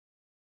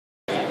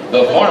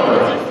the farmer.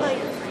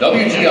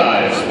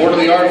 WGI Sport of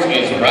the Arts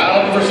is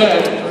proud to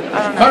present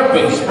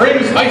Tarpon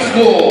Springs High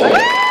School.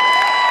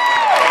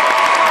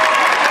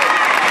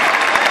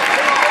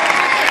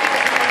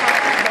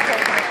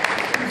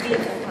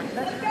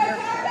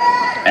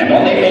 And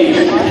on the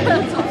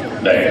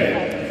 8th day,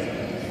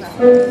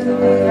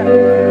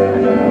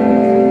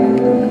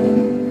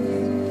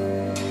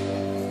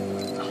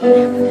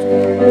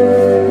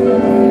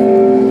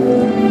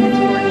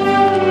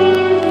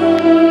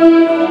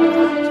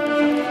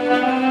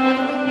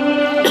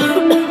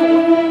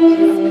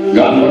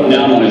 God looked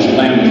down on his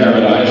planned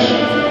paradise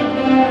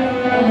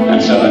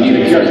and said, I need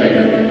a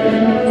caretaker.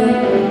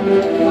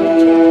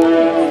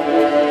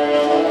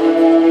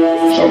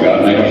 So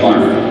God made a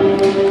farmer.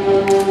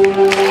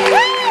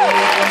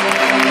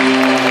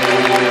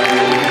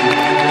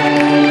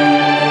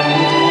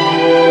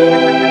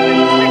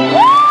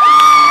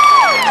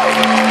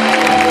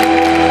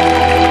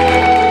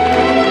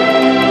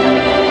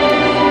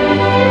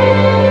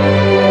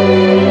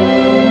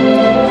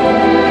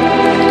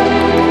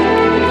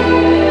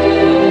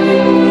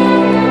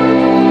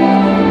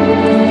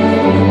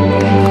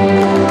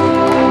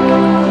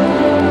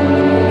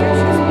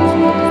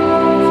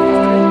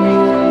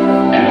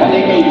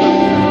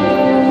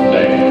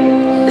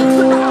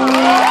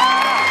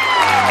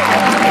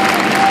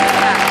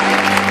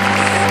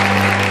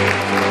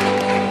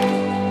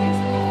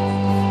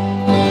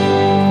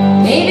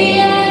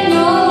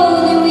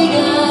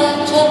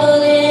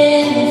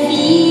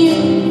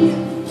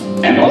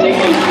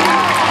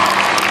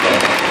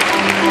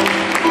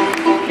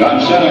 God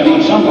said, I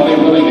need somebody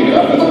willing to get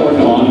up before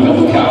dawn,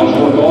 milk cows,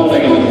 work all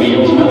day in the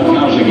fields, milk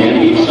cows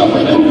again, eat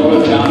supper, then go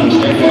to town and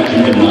stay past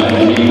midnight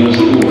and eat the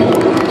school.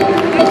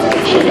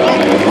 So God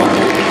made a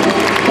farmer.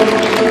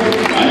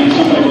 I need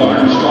somebody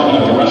large, strong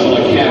enough to wrestle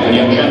a calf, and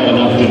yet gentle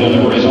enough to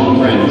deliver his own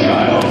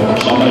grandchild.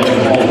 Somebody to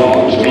call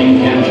dogs,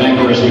 clean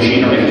cantankerous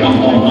machinery, come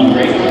home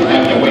hungry,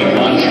 have to wait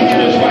lunch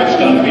until his wife's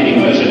done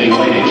feeding visiting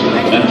ladies,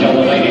 then tell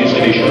the ladies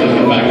to be sure to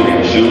come back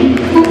real soon.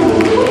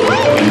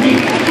 And me.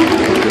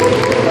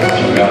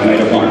 So God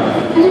made a farmer.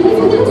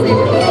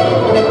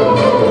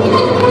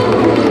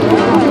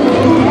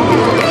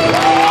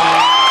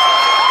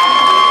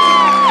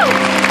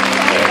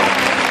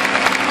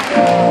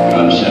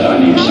 God said, I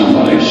need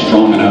somebody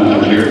strong enough to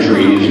clear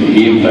trees and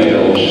heave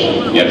bales,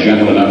 yet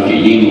gentle enough to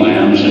yean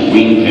lambs and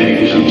wean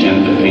pigs and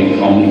tend to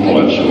pink-combed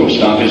pullets who will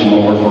stop his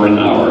mower for an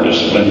hour to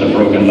split the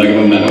broken leg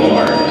of a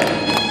meadowlark. God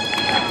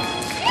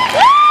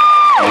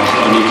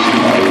said, I need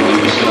somebody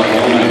willing to sit up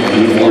all night with a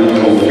newborn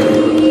colt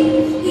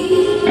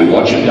and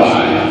watch it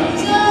die,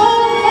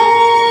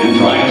 and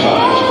dry his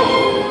eyes,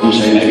 and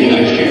say maybe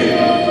next year.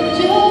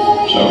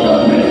 So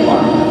God made a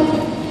farmer.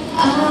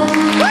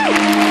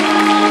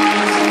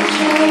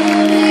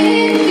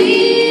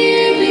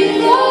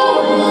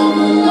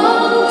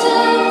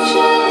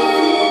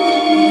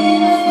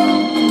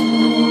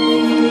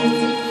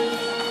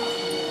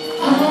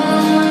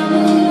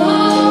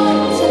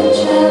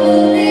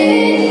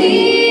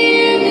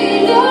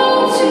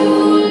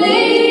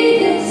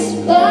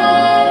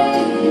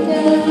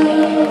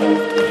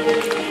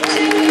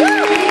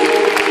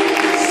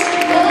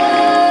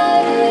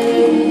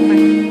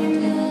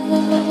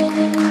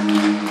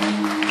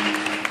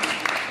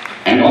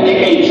 And on the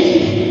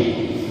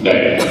 8th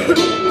day,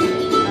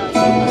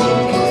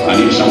 I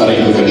need somebody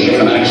who can shake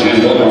an axe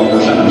handle, throw a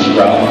persimmon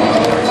sprout,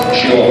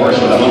 shoe a horse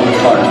with a lump of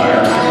car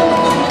tire,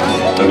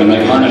 who can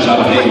make harness out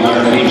of hay,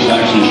 wire, feed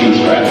stacks, and shoe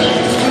straps,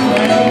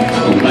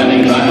 who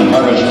planting time and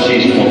harvest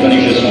season will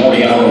finish his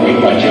 40-hour week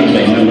by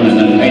Tuesday noon, and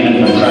then painted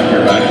from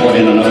tractor back put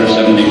in another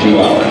 72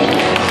 hours.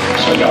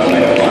 So God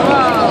made a farmer.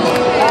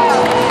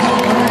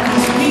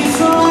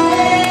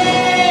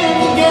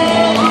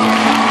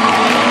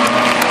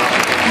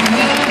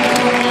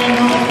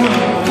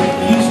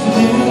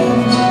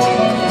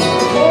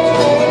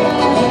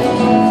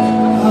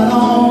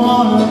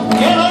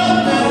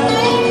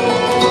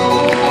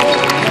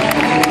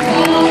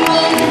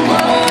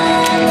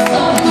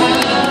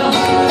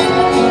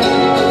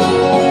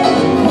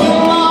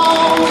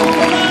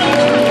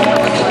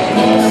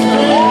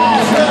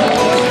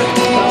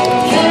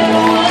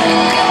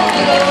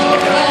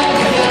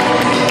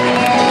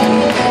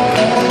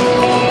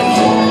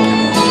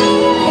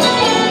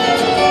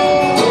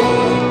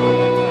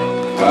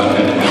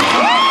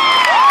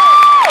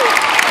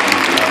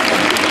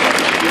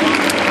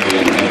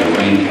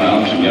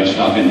 And yet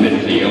stop in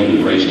midfield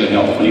and race to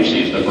help when he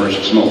sees the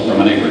first smoke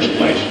from a neighbor's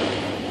place.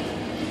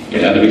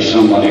 It had to be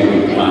somebody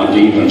who would plow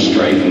deep and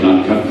straight and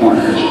not cut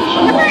corners.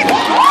 Somebody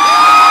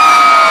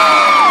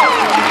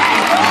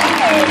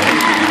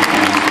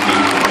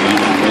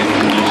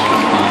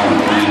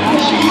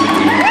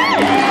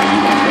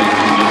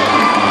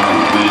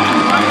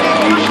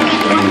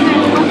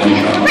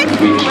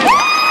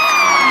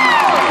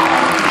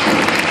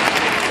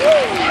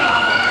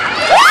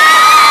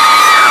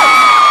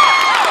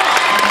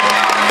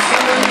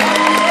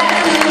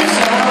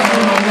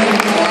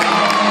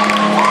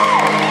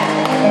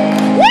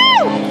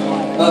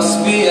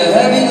Must be a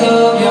heavy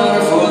load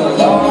yonder for the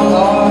long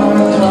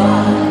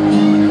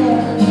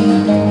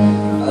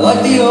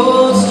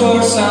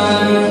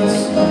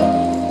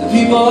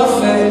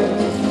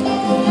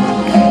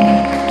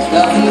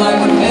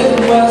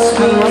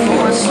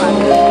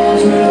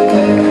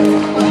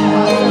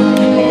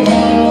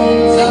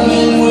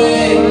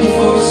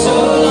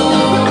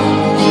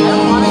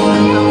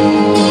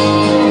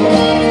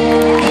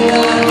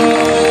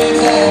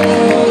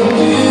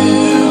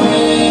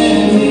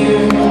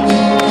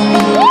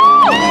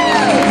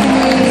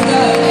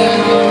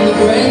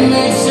Rain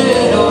makes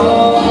it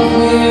all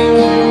clear.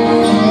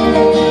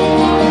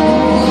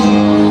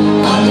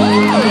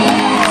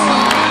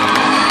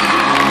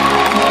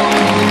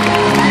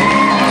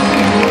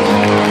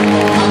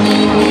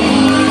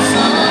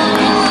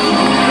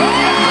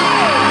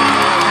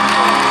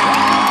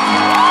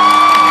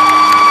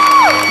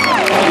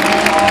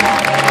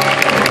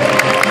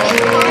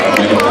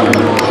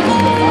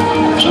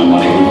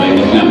 Somebody who laid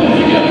a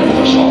family together with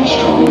the soft,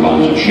 strong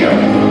bonds of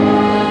sharing,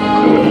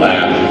 who would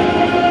laugh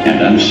and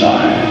then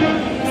sigh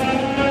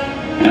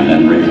and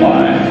then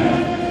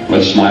reply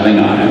with smiling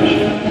eyes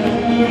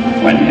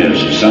when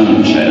his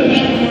son says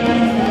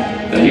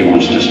that he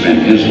wants to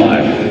spend his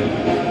life